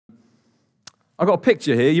I've got a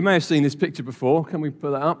picture here. You may have seen this picture before. Can we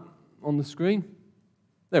put that up on the screen?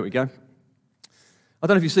 There we go. I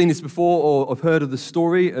don't know if you've seen this before or have heard of the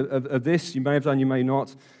story of this. You may have done, you may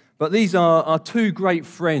not. But these are two great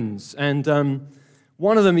friends. And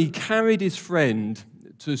one of them, he carried his friend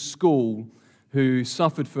to school who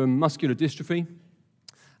suffered from muscular dystrophy.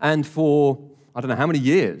 And for, I don't know how many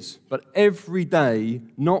years, but every day,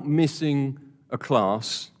 not missing a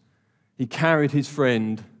class, he carried his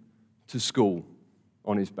friend to school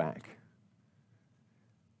on his back.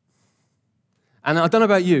 And I don't know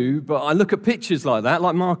about you, but I look at pictures like that,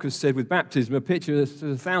 like Marcus said with baptism, a picture is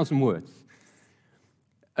 1,000 words.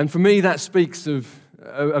 And for me, that speaks of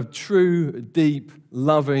true, deep,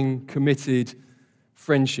 loving, committed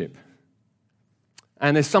friendship.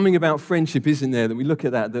 And there's something about friendship, isn't there, that we look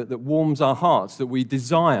at that warms our hearts, that we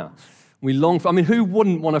desire, we long for. I mean, who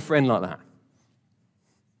wouldn't want a friend like that?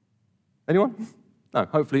 Anyone? No,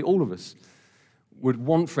 hopefully all of us would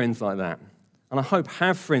want friends like that. And I hope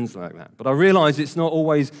have friends like that. But I realize it's not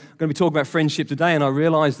always going to be talking about friendship today, and I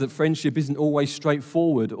realize that friendship isn't always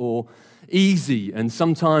straightforward or easy, and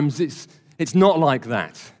sometimes it's not like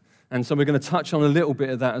that. And so we're going to touch on a little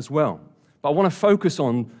bit of that as well. But I want to focus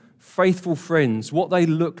on faithful friends, what they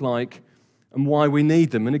look like, and why we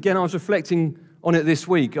need them. And again, I was reflecting on it this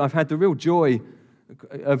week. I've had the real joy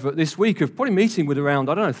of this week of probably meeting with around,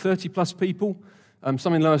 30 plus people,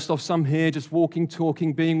 some in Lowestoft, some here, just walking,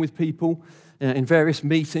 talking, being with people in various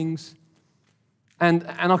meetings. And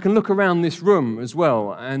I can look around this room as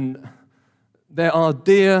well, and there are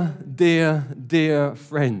dear, dear, dear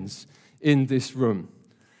friends in this room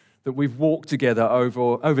that we've walked together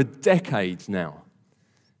over decades now.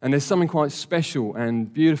 And there's something quite special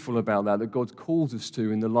and beautiful about that God calls us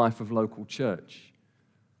to in the life of local church.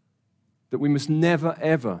 That we must never,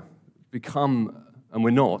 ever become, and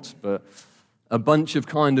we're not, but a bunch of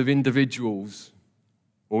kind of individuals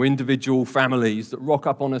or individual families that rock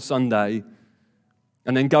up on a Sunday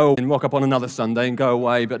and then go and rock up on another Sunday and go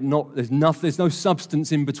away, but there's no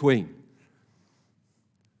substance in between.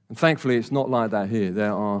 And thankfully, it's not like that here.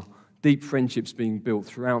 There are deep friendships being built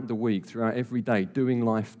throughout the week, throughout every day, doing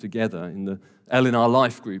life together. L in our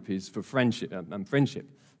life group is for friendship and friendship.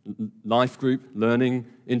 Life group, learning,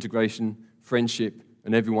 integration, friendship,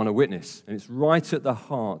 and everyone a witness. And it's right at the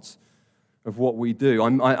heart of what we do.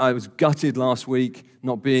 I was gutted last week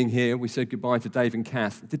not being here. We said goodbye to Dave and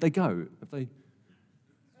Kath. Did they go? Have they?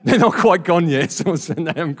 They're not quite gone yet, so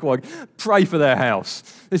they haven't quite. Pray for their house.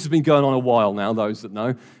 This has been going on a while now, those that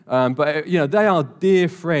know. But they are dear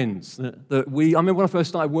friends that we. I remember when I first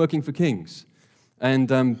started working for Kings,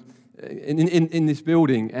 and in this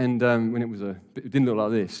building, and when it didn't look like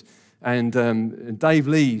this, and Dave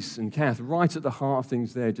Lees and Kath, right at the heart of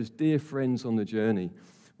things there, just dear friends on the journey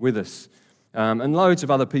with us, and loads of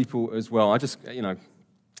other people as well.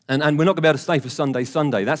 And we're not going to be able to stay for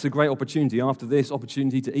Sunday. That's a great opportunity after this,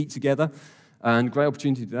 opportunity to eat together, and great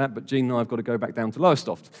opportunity to do that. But Jean and I have got to go back down to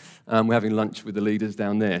Lowestoft. We're having lunch with the leaders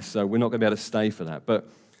down there, so we're not going to be able to stay for that. But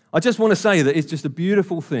I just want to say that it's just a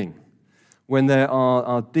beautiful thing when there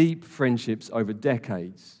are deep friendships over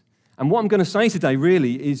decades. And what I'm going to say today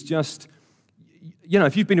really is just,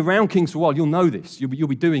 if you've been around Kings for a while, you'll know this. You'll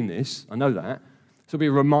be doing this. I know that. So it'll be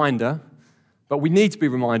a reminder. But we need to be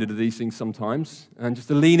reminded of these things sometimes, and just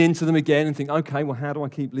to lean into them again and think, okay, well, how do I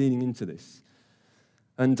keep leaning into this?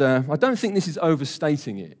 And I don't think this is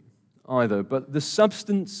overstating it either, but the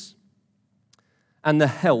substance and the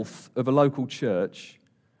health of a local church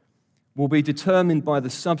will be determined by the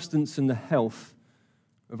substance and the health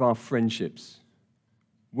of our friendships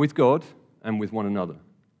with God and with one another.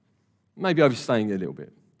 Maybe overstating it a little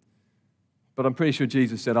bit. But I'm pretty sure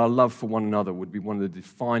Jesus said our love for one another would be one of the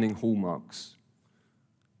defining hallmarks.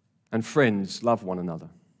 And friends love one another.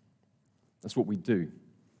 That's what we do.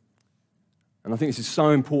 And I think this is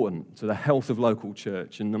so important to the health of local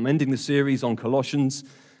church. And I'm ending the series on Colossians,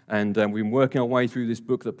 and we've been working our way through this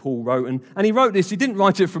book that Paul wrote. And he wrote this, he didn't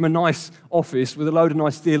write it from a nice office with a load of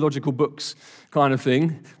nice theological books kind of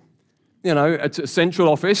thing, a central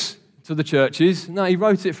office to the churches. No, he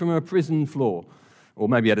wrote it from a prison floor. Or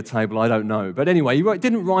maybe at a table, I don't know. But anyway, he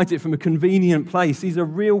didn't write it from a convenient place. These are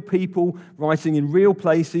real people writing in real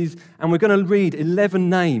places. And we're going to read 11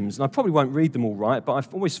 names. And I probably won't read them all right, but I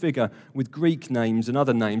always figure with Greek names and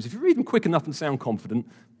other names, if you read them quick enough and sound confident,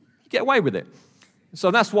 you get away with it. So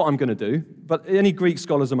that's what I'm going to do. But any Greek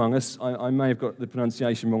scholars among us, I may have got the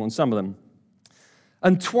pronunciation wrong on some of them.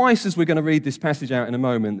 And twice as we're going to read this passage out in a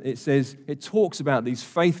moment, it talks about these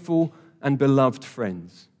faithful and beloved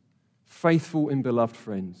friends. Faithful and beloved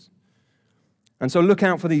friends. And so look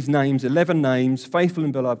out for these names, 11 names, faithful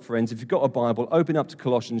and beloved friends. If you've got a Bible, open up to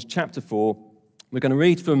Colossians chapter 4, We're going to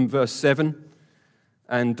read from verse 7.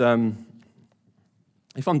 And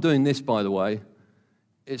if I'm doing this, by the way,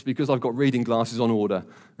 it's because I've got reading glasses on order.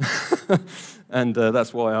 And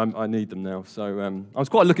that's why I need them now. So I was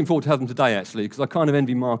quite looking forward to having them today, actually, because I kind of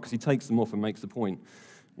envy Mark because he takes them off and makes the point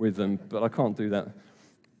with them. But I can't do that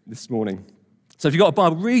this morning. So if you've got a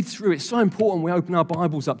Bible, read through. It's so important we open our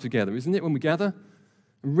Bibles up together, isn't it, when we gather?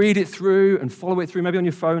 And read it through and follow it through. Maybe on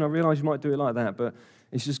your phone. I realize you might do it like that, but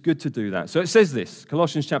it's just good to do that. So it says this,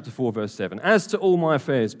 Colossians chapter 4, verse 7. As to all my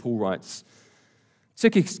affairs, Paul writes, I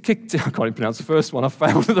can't even pronounce the first one. I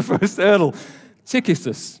failed at the first hurdle.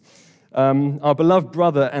 Tychicus, our beloved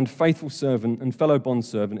brother and faithful servant and fellow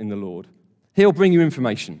bondservant in the Lord. He'll bring you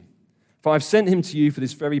information. For I've sent him to you for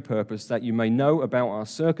this very purpose, that you may know about our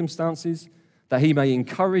circumstances, that he may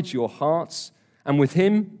encourage your hearts, and with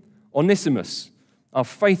him, Onesimus, our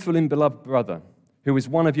faithful and beloved brother, who is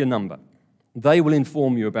one of your number. They will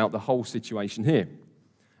inform you about the whole situation here.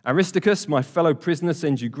 Aristarchus, my fellow prisoner,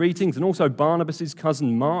 sends you greetings, and also Barnabas'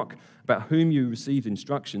 cousin Mark, about whom you received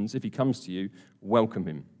instructions. If he comes to you, welcome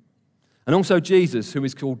him. And also Jesus, who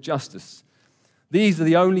is called Justus. These are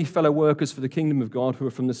the only fellow workers for the kingdom of God who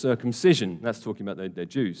are from the circumcision. That's talking about their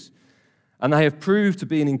Jews. And they have proved to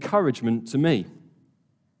be an encouragement to me.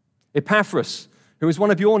 Epaphras, who is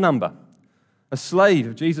one of your number, a slave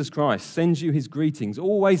of Jesus Christ, sends you his greetings,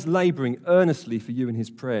 always laboring earnestly for you in his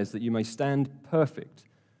prayers, that you may stand perfect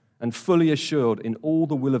and fully assured in all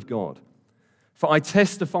the will of God. For I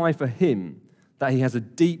testify for him that he has a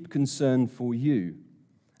deep concern for you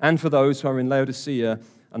and for those who are in Laodicea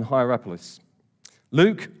and Hierapolis.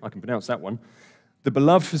 Luke, I can pronounce that one, the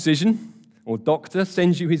beloved physician or doctor,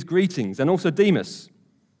 sends you his greetings, and also Demas.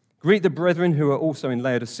 Greet the brethren who are also in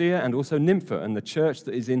Laodicea, and also Nympha and the church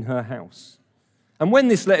that is in her house. And when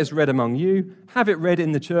this letter is read among you, have it read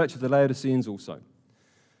in the church of the Laodiceans also.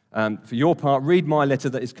 For your part, read my letter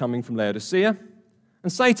that is coming from Laodicea,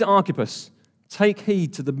 and say to Archippus, take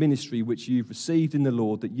heed to the ministry which you've received in the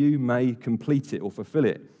Lord, that you may complete it or fulfill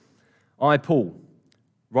it. I, Paul,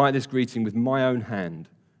 write this greeting with my own hand.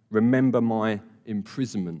 Remember my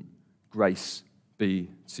imprisonment. Grace be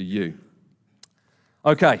to you.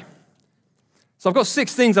 Okay, so I've got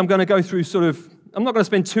 6 things I'm going to go through I'm not going to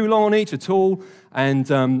spend too long on each at all,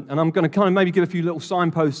 and I'm going to kind of maybe give a few little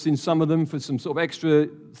signposts in some of them for some sort of extra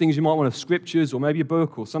things you might want, of scriptures or maybe a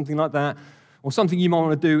book or something like that, or something you might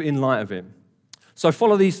want to do in light of it. So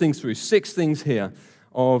follow these things through. 6 things here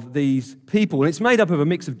of these people, and it's made up of a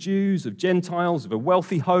mix of Jews, of Gentiles, of a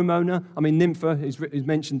wealthy homeowner. I mean, Nympha is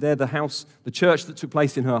mentioned there, the house, the church that took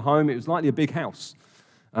place in her home. It was likely a big house.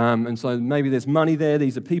 And so maybe there's money there.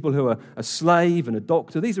 These are people who are a slave and a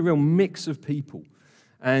doctor. These are a real mix of people.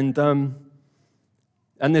 And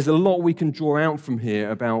there's a lot we can draw out from here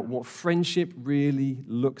about what friendship really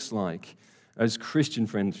looks like as Christian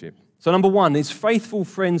friendship. So number 1 is faithful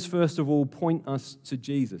friends, first of all, point us to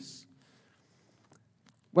Jesus.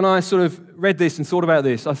 When I sort of read this and thought about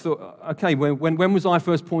this, I thought, okay, when was I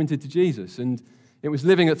first pointed to Jesus? And it was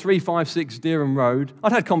living at 356 Dereham Road.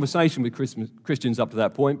 I'd had conversation with Christians up to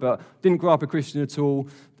that point, but didn't grow up a Christian at all,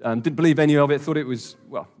 didn't believe any of it, thought it was,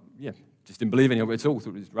 just didn't believe any of it at all,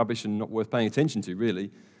 thought it was rubbish and not worth paying attention to,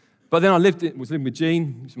 really. But then I was living with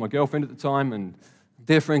Jean, who was my girlfriend at the time, and a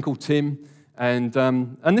dear friend called Tim, and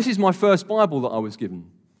this is my first Bible that I was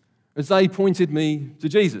given, as they pointed me to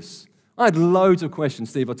Jesus. I had loads of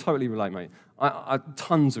questions, Steve, I totally relate, mate. I had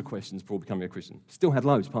tons of questions before becoming a Christian. Still had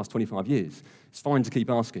loads past 25 years. It's fine to keep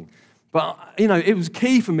asking. But, it was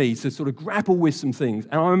key for me to sort of grapple with some things.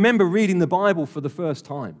 And I remember reading the Bible for the first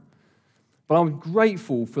time. But I'm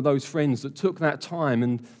grateful for those friends that took that time.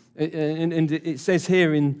 And it says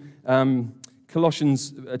here in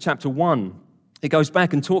Colossians chapter 1, it goes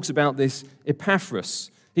back and talks about this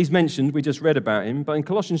Epaphras. He's mentioned, we just read about him. But in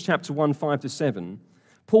Colossians chapter 1, 5-7,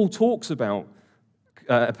 Paul talks about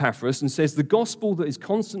Epaphras and says, the gospel that is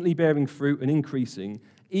constantly bearing fruit and increasing,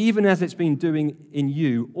 even as it's been doing in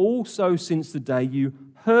you, also since the day you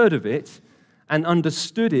heard of it and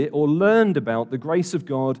understood it or learned about the grace of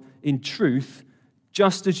God in truth,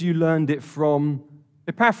 just as you learned it from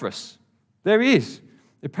Epaphras. There he is.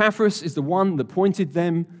 Epaphras is the one that pointed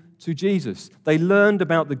them to Jesus. They learned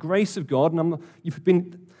about the grace of God, and you've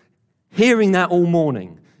been hearing that all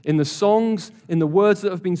morning. In the songs, in the words that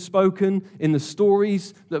have been spoken, in the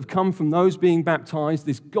stories that have come from those being baptized,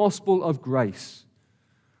 this gospel of grace,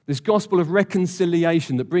 this gospel of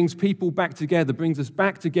reconciliation that brings people back together, brings us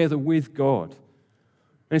back together with God.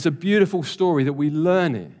 And it's a beautiful story that we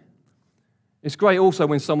learn it. It's great also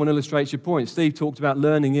when someone illustrates your point. Steve talked about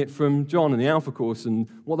learning it from John and the Alpha Course and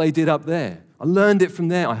what they did up there. I learned it from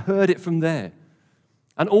there. I heard it from there.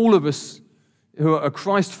 And all of us who are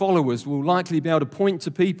Christ followers will likely be able to point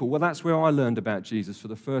to people, well, that's where I learned about Jesus for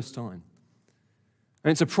the first time.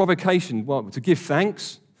 And it's a provocation, well, to give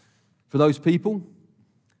thanks for those people,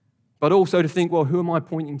 but also to think, well, who am I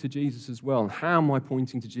pointing to Jesus as well? And how am I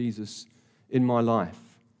pointing to Jesus in my life?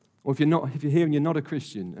 Or if you're here and you're not a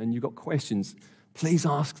Christian and you've got questions, please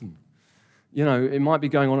ask them. You know, it might be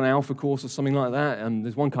going on an Alpha course or something like that, and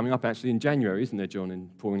there's one coming up actually in January, isn't there, John, in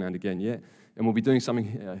Pouring Land again, yeah? And we'll be doing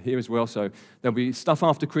something here as well, so there'll be stuff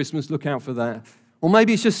after Christmas, look out for that. Or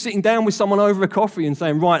maybe it's just sitting down with someone over a coffee and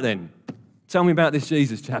saying, right then, tell me about this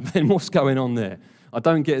Jesus chap, then what's going on there? I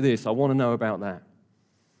don't get this, I want to know about that.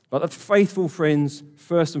 But the faithful friends,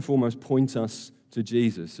 first and foremost, point us to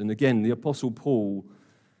Jesus. And again, the Apostle Paul,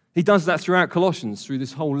 he does that throughout Colossians, through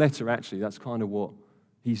this whole letter actually, that's kind of what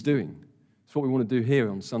he's doing. It's what we want to do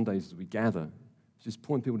here on Sundays as we gather. Just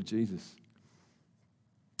point people to Jesus.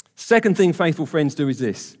 Second thing faithful friends do is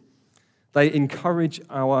this. They encourage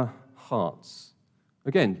our hearts.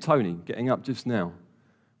 Again, Tony getting up just now.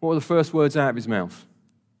 What were the first words out of his mouth?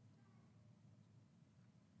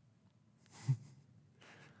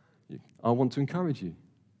 I want to encourage you.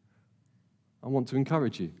 I want to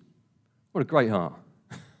encourage you. What a great heart.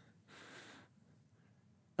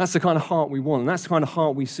 That's the kind of heart we want, and that's the kind of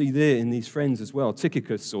heart we see there in these friends as well.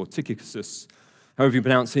 Tychicus, however you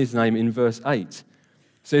pronounce his name, in verse 8,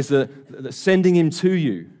 says that sending him to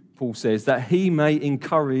you, Paul says, that he may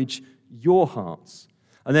encourage your hearts.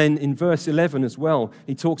 And then in verse 11 as well,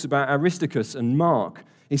 he talks about Aristarchus and Mark.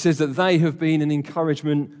 He says that they have been an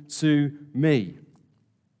encouragement to me.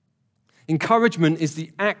 Encouragement is the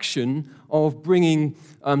action of bringing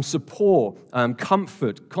support,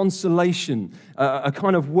 comfort, consolation, a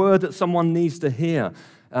kind of word that someone needs to hear.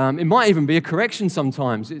 It might even be a correction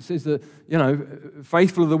sometimes. It says that, you know,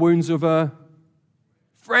 faithful are the wounds of a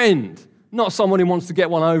friend, not someone who wants to get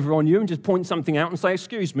one over on you and just point something out and say,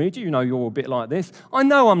 excuse me, do you know you're a bit like this? I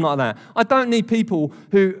know I'm like that. I don't need people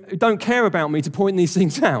who don't care about me to point these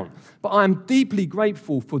things out. But I'm deeply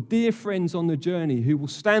grateful for dear friends on the journey who will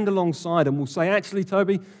stand alongside and will say, actually,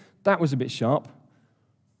 Toby, that was a bit sharp.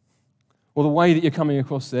 Or the way that you're coming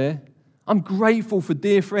across there. I'm grateful for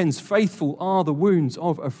dear friends. Faithful are the wounds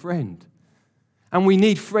of a friend. And we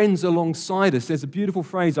need friends alongside us. There's a beautiful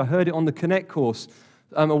phrase, I heard it on the Connect course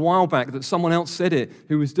a while back, that someone else said it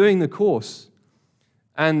who was doing the course.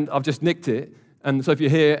 And I've just nicked it. And so if you're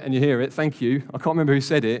here and you hear it, thank you. I can't remember who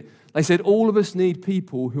said it. They said, all of us need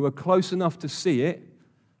people who are close enough to see it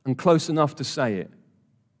and close enough to say it.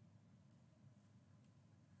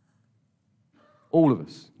 All of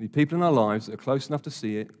us need people in our lives that are close enough to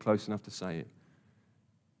see it, close enough to say it.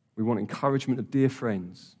 We want encouragement of dear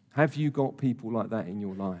friends. Have you got people like that in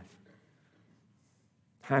your life?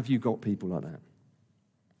 Have you got people like that?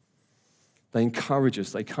 They encourage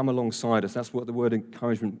us. They come alongside us. That's what the word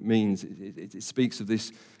encouragement means. It speaks of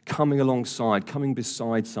this coming alongside, coming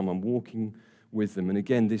beside someone, walking with them. And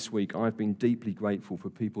again, this week, I've been deeply grateful for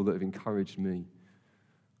people that have encouraged me.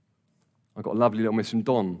 I got a lovely little message from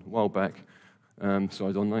Don a while back.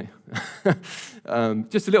 Sorry, Don, mate.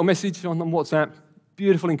 Just a little message on WhatsApp.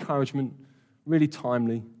 Beautiful encouragement, really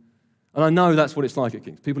timely. And I know that's what it's like at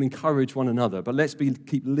Kings. People encourage one another, but let's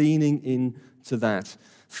keep leaning into that.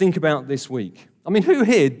 Think about this week. I mean, who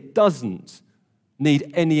here doesn't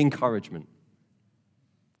need any encouragement?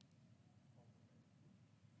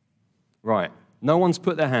 Right. No one's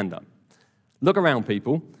put their hand up. Look around,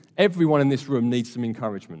 people. Everyone in this room needs some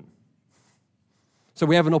encouragement. So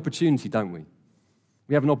we have an opportunity, don't we?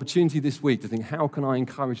 We have an opportunity this week to think, how can I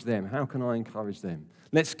encourage them? How can I encourage them?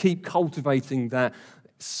 Let's keep cultivating that.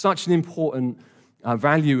 Such an important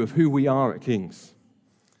value of who we are at Kings.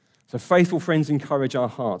 So faithful friends encourage our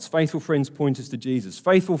hearts. Faithful friends point us to Jesus.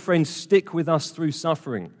 Faithful friends stick with us through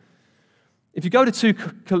suffering. If you go to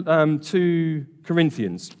 2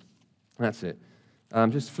 Corinthians, that's it.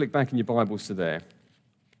 Just flick back in your Bibles to there.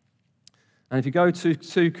 And if you go to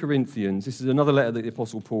 2 Corinthians, this is another letter that the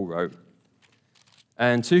Apostle Paul wrote.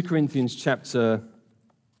 And 2 Corinthians chapter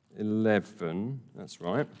 11, that's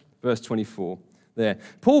right, verse 24. There.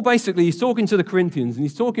 Paul basically, he's talking to the Corinthians and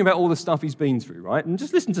he's talking about all the stuff he's been through, right? And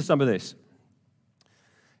just listen to some of this.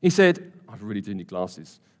 He said, I really do need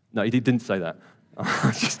glasses. No, he didn't say that.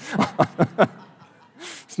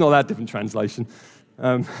 It's not that different translation.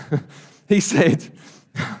 He said,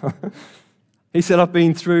 I've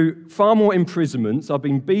been through far more imprisonments. I've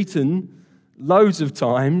been beaten loads of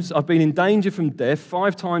times. I've been in danger from death.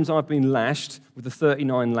 5 times I've been lashed with the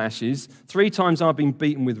 39 lashes. 3 times I've been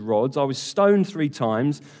beaten with rods. I was stoned 3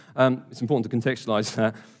 times. It's important to contextualize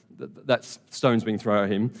that. That stone's being thrown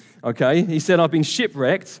at him. Okay? He said, I've been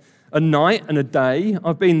shipwrecked. a night and a day.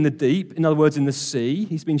 I've been in the deep, in other words, in the sea.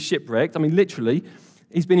 He's been shipwrecked. I mean, literally.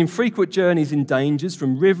 He's been in frequent journeys in dangers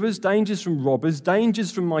from rivers, dangers from robbers,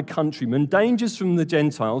 dangers from my countrymen, dangers from the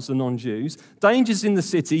Gentiles, the non-Jews, dangers in the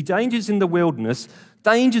city, dangers in the wilderness,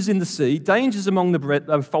 dangers in the sea, dangers among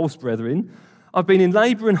the false brethren. I've been in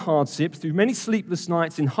labor and hardship, through many sleepless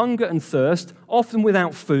nights, in hunger and thirst, often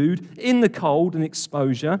without food, in the cold and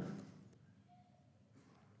exposure.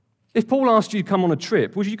 If Paul asked you to come on a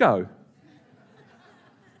trip, would you go?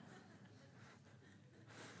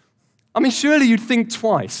 I mean, surely you'd think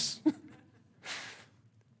twice.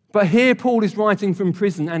 But here Paul is writing from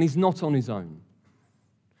prison, and he's not on his own.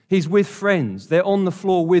 He's with friends. They're on the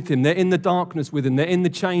floor with him. They're in the darkness with him. They're in the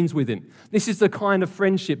chains with him. This is the kind of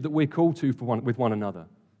friendship that we're called to with one another.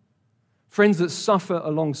 Friends that suffer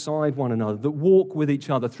alongside one another, that walk with each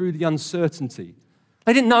other through the uncertainty.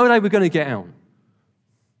 They didn't know they were going to get out.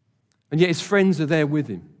 And yet his friends are there with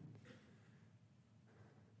him.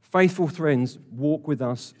 Faithful friends walk with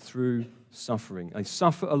us through suffering. They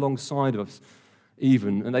suffer alongside us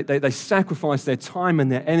even, and they sacrifice their time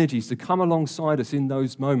and their energies to come alongside us in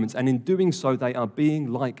those moments, and in doing so, they are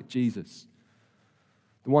being like Jesus,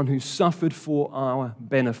 the one who suffered for our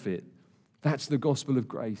benefit. That's the gospel of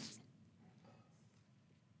grace.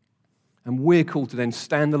 And we're called to then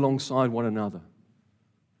stand alongside one another.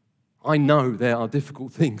 I know there are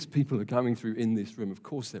difficult things people are going through in this room. Of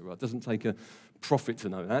course there are. It doesn't take a prophet to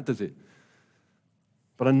know that, does it?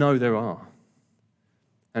 But I know there are.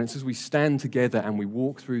 And it's as we stand together and we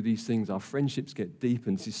walk through these things, our friendships get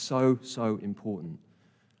deepened. This is so, so important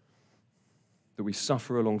that we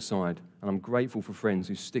suffer alongside. And I'm grateful for friends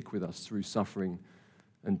who stick with us through suffering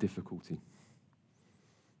and difficulty.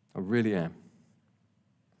 I really am.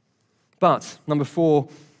 But, number 4,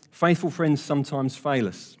 faithful friends sometimes fail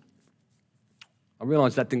us. I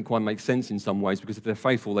realise that didn't quite make sense in some ways, because if they're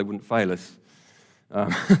faithful, they wouldn't fail us.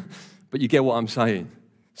 But you get what I'm saying.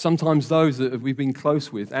 Sometimes those that we've been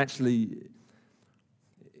close with, actually,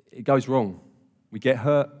 it goes wrong. We get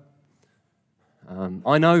hurt.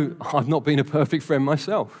 I know I've not been a perfect friend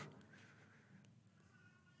myself.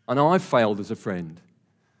 I know I've failed as a friend.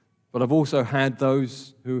 But I've also had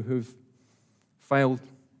those who have failed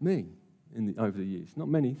me over the years. Not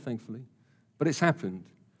many, thankfully, but it's happened.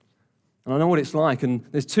 And I know what it's like, and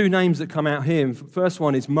there's 2 names that come out here. The first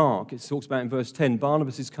one is Mark. It talks about in verse 10,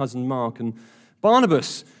 Barnabas' cousin Mark. And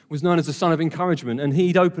Barnabas was known as the son of encouragement, and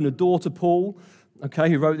he'd opened a door to Paul,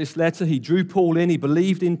 who wrote this letter. He drew Paul in. He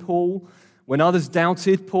believed in Paul. When others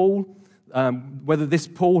doubted Paul, whether this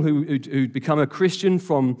Paul who'd become a Christian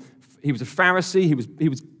he was a Pharisee, he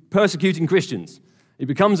was persecuting Christians. He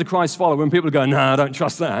becomes a Christ follower, and people are going, no, I don't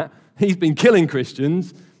trust that. He's been killing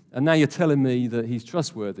Christians. And now you're telling me that he's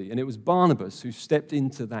trustworthy. And it was Barnabas who stepped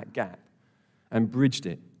into that gap and bridged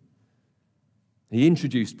it. He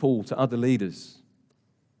introduced Paul to other leaders.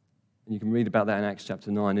 And you can read about that in Acts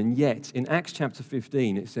chapter 9. And yet, in Acts chapter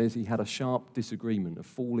 15, it says he had a sharp disagreement, a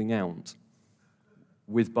falling out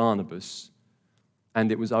with Barnabas,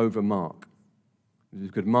 and it was over Mark. It was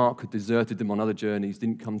because Mark had deserted them on other journeys,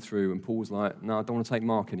 didn't come through, and Paul was like, no, I don't want to take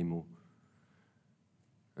Mark anymore.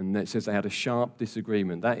 And it says they had a sharp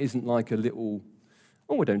disagreement. That isn't like a little,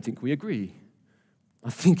 I don't think we agree. I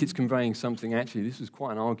think it's conveying something, actually, this was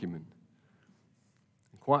quite an argument.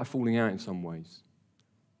 Quite a falling out in some ways.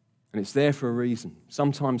 And it's there for a reason.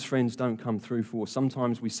 Sometimes friends don't come through for us.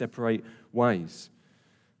 Sometimes we separate ways.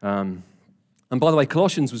 And by the way,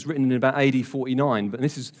 Colossians was written in about AD 49, but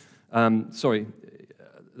this is,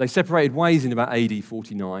 they separated ways in about AD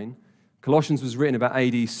 49. Colossians was written about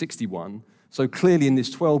AD 61. So clearly in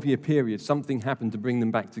this 12-year period, something happened to bring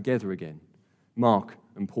them back together again, Mark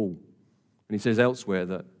and Paul. And he says elsewhere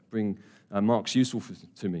that Mark's useful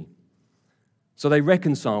to me. So they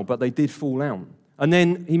reconciled, but they did fall out. And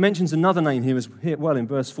then he mentions another name here as well in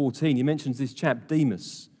verse 14. He mentions this chap,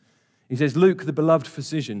 Demas. He says, Luke, the beloved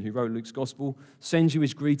physician who wrote Luke's gospel, sends you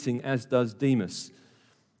his greeting, as does Demas.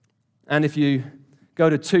 And if you go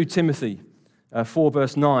to 2 Timothy 4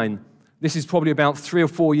 verse 9, this is probably about 3 or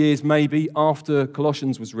 4 years maybe after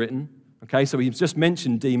Colossians was written. Okay, so he's just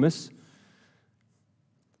mentioned Demas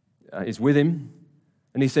is with him.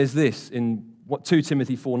 And he says this in 2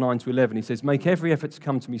 Timothy 4, 9-11. He says, make every effort to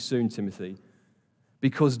come to me soon, Timothy,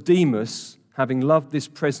 because Demas, having loved this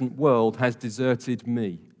present world, has deserted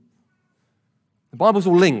me. The Bible's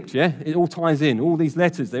all linked, yeah? It all ties in. All these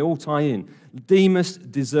letters, they all tie in. Demas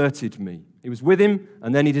deserted me. He was with him,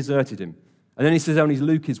 and then he deserted him. And then he says, only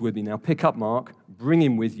Luke is with me. Now pick up Mark, bring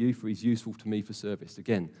him with you, for he's useful to me for service.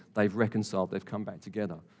 Again, they've reconciled, they've come back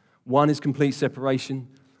together. One is complete separation,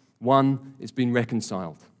 one is been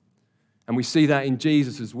reconciled. And we see that in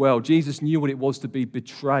Jesus as well. Jesus knew what it was to be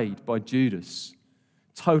betrayed by Judas,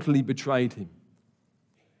 totally betrayed him,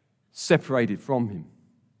 separated from him.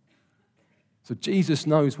 So Jesus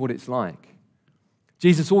knows what it's like.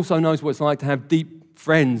 Jesus also knows what it's like to have deep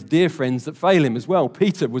friends, dear friends that fail him as well.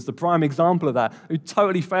 Peter was the prime example of that, who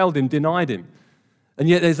totally failed him, denied him. And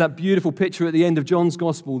yet there's that beautiful picture at the end of John's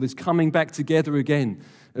Gospel, this coming back together again,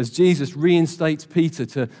 as Jesus reinstates Peter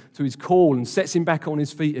to his call and sets him back on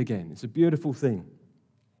his feet again. It's a beautiful thing.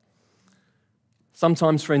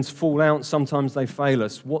 Sometimes friends fall out, sometimes they fail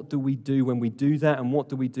us. What do we do when we do that, and what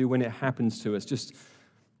do we do when it happens to us? Just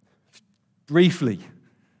briefly,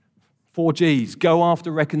 4 G's, go after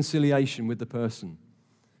reconciliation with the person.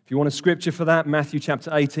 If you want a scripture for that, Matthew chapter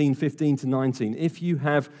 18, 15 to 19. If you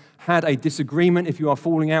have had a disagreement, if you are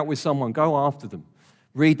falling out with someone, go after them.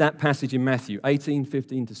 Read that passage in Matthew 18,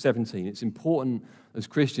 15 to 17. It's important as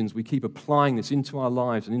Christians we keep applying this into our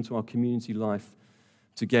lives and into our community life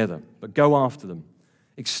together. But go after them.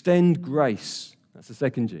 Extend grace. That's the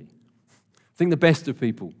second G. Think the best of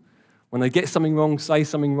people. When they get something wrong, say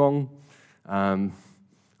something wrong.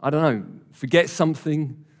 I don't know, forget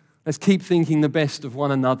something. Let's keep thinking the best of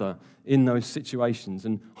one another in those situations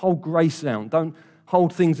and hold grace out. Don't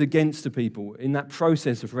hold things against the people in that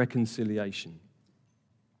process of reconciliation.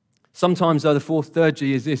 Sometimes, though, the third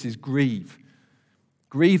G is grieve.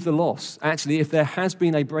 Grieve the loss. Actually, if there has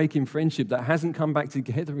been a break in friendship that hasn't come back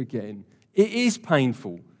together again, it is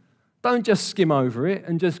painful. Don't just skim over it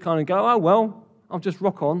and just kind of go, oh, well, I'll just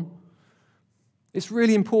rock on. It's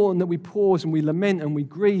really important that we pause and we lament and we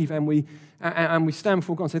grieve and we stand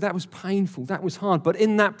before God and say, that was painful, that was hard. But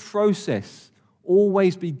in that process,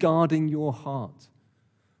 always be guarding your heart.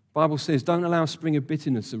 The Bible says, don't allow a spring of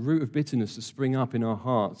bitterness, a root of bitterness to spring up in our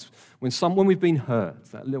hearts. When we've been hurt,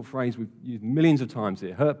 that little phrase we've used millions of times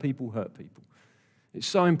here, hurt people, hurt people. It's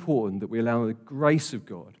so important that we allow the grace of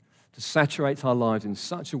God to saturate our lives in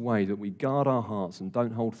such a way that we guard our hearts and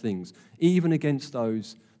don't hold things, even against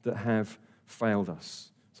those that have failed us.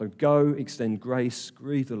 So go, extend grace,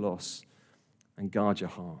 grieve the loss, and guard your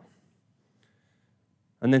heart.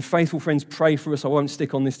 And then faithful friends, pray for us. I won't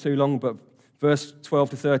stick on this too long, but verse 12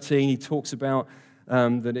 to 13, he talks about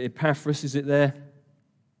that Epaphras, is it there?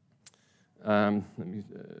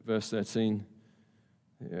 Verse 13.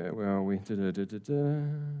 Yeah, where are we?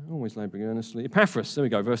 Always laboring earnestly. Epaphras, there we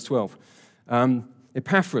go, verse 12.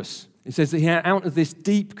 Epaphras, it says that he had, out of this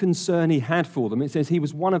deep concern he had for them, it says he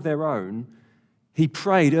was one of their own. He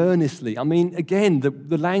prayed earnestly. I mean, again,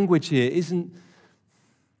 the language here isn't,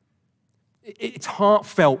 it's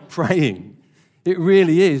heartfelt praying. It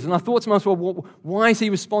really is. And I thought to myself, well, why is he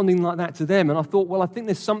responding like that to them? And I thought, well, I think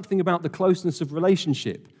there's something about the closeness of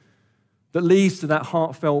relationship that leads to that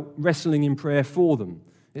heartfelt wrestling in prayer for them.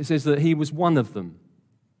 It says that he was one of them,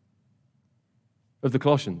 of the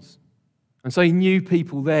Colossians. And so he knew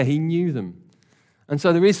people there. He knew them. And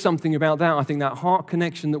so there is something about that, I think, that heart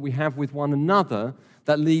connection that we have with one another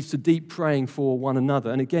that leads to deep praying for one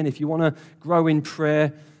another. And again, if you want to grow in prayer,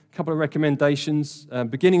 a couple of recommendations.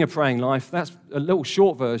 Beginning a Praying Life, that's a little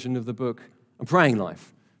short version of the book, A Praying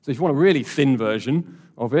Life. So if you want a really thin version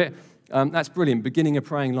of it, that's brilliant. Beginning a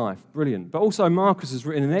Praying Life, brilliant. But also Marcus has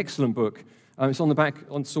written an excellent book. It's on the back,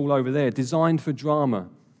 it's all over there, Designed for Drama,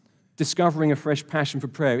 Discovering a Fresh Passion for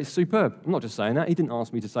Prayer. It's superb. I'm not just saying that. He didn't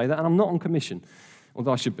ask me to say that, and I'm not on commission.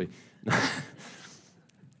 Although I should be.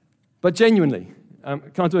 But genuinely,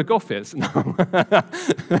 can I do a golf here? No.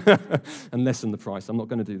 And lessen the price. I'm not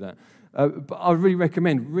going to do that. But I really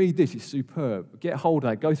recommend, read this. It's superb. Get hold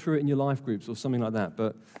of it. Go through it in your life groups or something like that.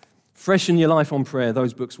 But freshen your life on prayer.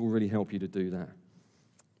 Those books will really help you to do that.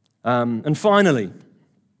 And finally,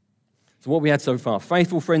 so what we had so far.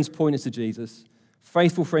 Faithful friends point us to Jesus.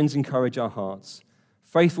 Faithful friends encourage our hearts.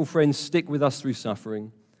 Faithful friends stick with us through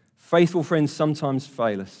suffering. Faithful friends sometimes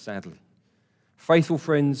fail us, sadly. Faithful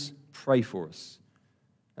friends pray for us.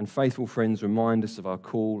 And faithful friends remind us of our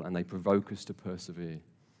call and they provoke us to persevere.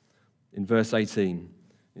 In verse 18,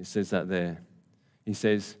 it says that there. He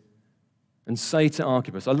says, and say to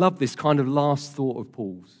Archippus, I love this kind of last thought of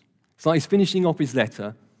Paul's. It's like he's finishing off his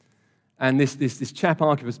letter and this chap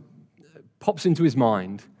Archippus pops into his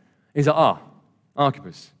mind. He's like,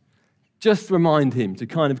 Archippus, just remind him to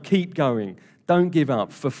kind of keep going. Don't give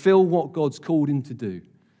up. Fulfill what God's called him to do.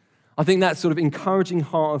 I think that sort of encouraging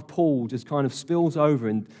heart of Paul just kind of spills over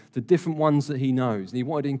into the different ones that he knows. And he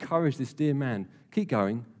wanted to encourage this dear man. Keep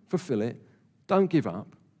going. Fulfill it. Don't give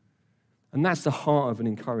up. And that's the heart of an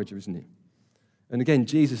encourager, isn't it? And again,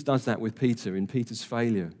 Jesus does that with Peter in Peter's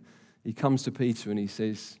failure. He comes to Peter and he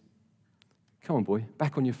says, come on, boy,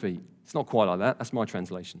 back on your feet. It's not quite like that. That's my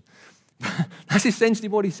translation. That's essentially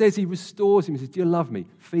what he says. He restores him. He says, do you love me?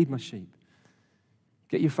 Feed my sheep.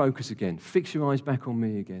 Get your focus again. Fix your eyes back on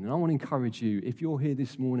me again. And I want to encourage you, if you're here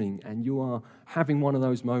this morning and you are having one of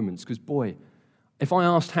those moments, because boy, if I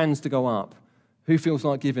asked hands to go up, who feels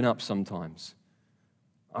like giving up sometimes?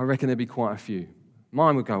 I reckon there'd be quite a few.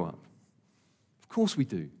 Mine would go up. Of course we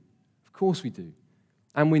do. Of course we do.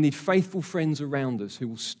 And we need faithful friends around us who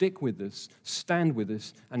will stick with us, stand with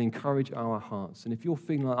us, and encourage our hearts. And if you're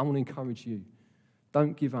feeling like, I want to encourage you,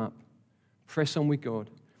 don't give up. Press on with God.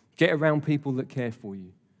 Get around people that care for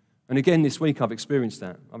you. And again, this week I've experienced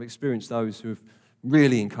that. I've experienced those who have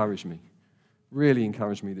really encouraged me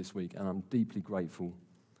this week, and I'm deeply grateful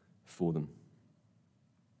for them.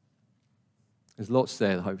 There's lots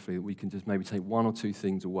there, hopefully, that we can just maybe take one or two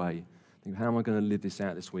things away. Think, how am I going to live this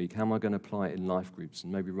out this week? How am I going to apply it in life groups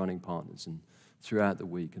and maybe running partners and throughout the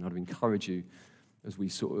week? And I'd encourage you as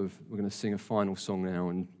we're going to sing a final song now,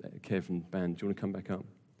 and Kevin, band, do you want to come back up?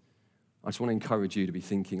 I just want to encourage you to be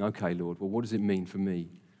thinking, okay, Lord, well, what does it mean for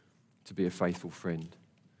me to be a faithful friend?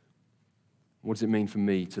 What does it mean for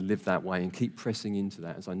me to live that way and keep pressing into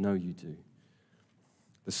that as I know you do?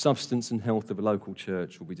 The substance and health of a local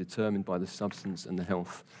church will be determined by the substance and the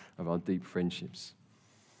health of our deep friendships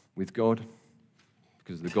with God,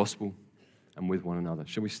 because of the gospel, and with one another.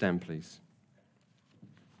 Shall we stand, please?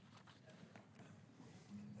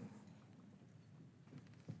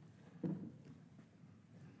 I'm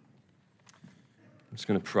just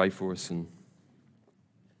going to pray for us and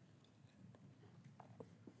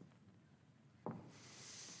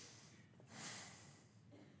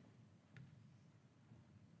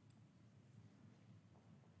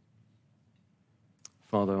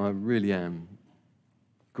Father, I really am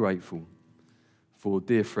grateful for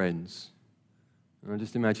dear friends. And I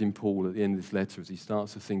just imagine Paul at the end of this letter as he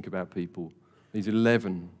starts to think about people, these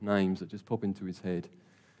 11 names that just pop into his head.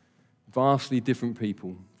 Vastly different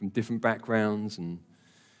people from different backgrounds and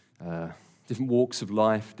different walks of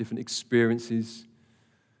life, different experiences,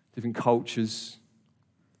 different cultures,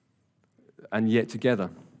 and yet together.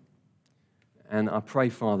 And I pray,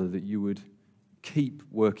 Father, that you would keep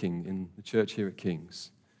working in the church here at King's,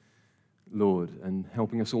 Lord, and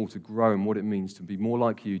helping us all to grow in what it means to be more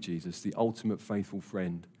like you, Jesus, the ultimate faithful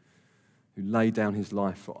friend who laid down his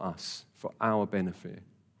life for us, for our benefit.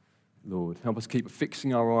 Lord, help us keep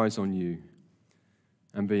fixing our eyes on you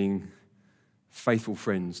and being faithful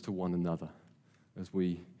friends to one another as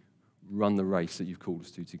we run the race that you've called us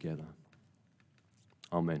to together.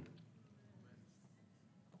 Amen.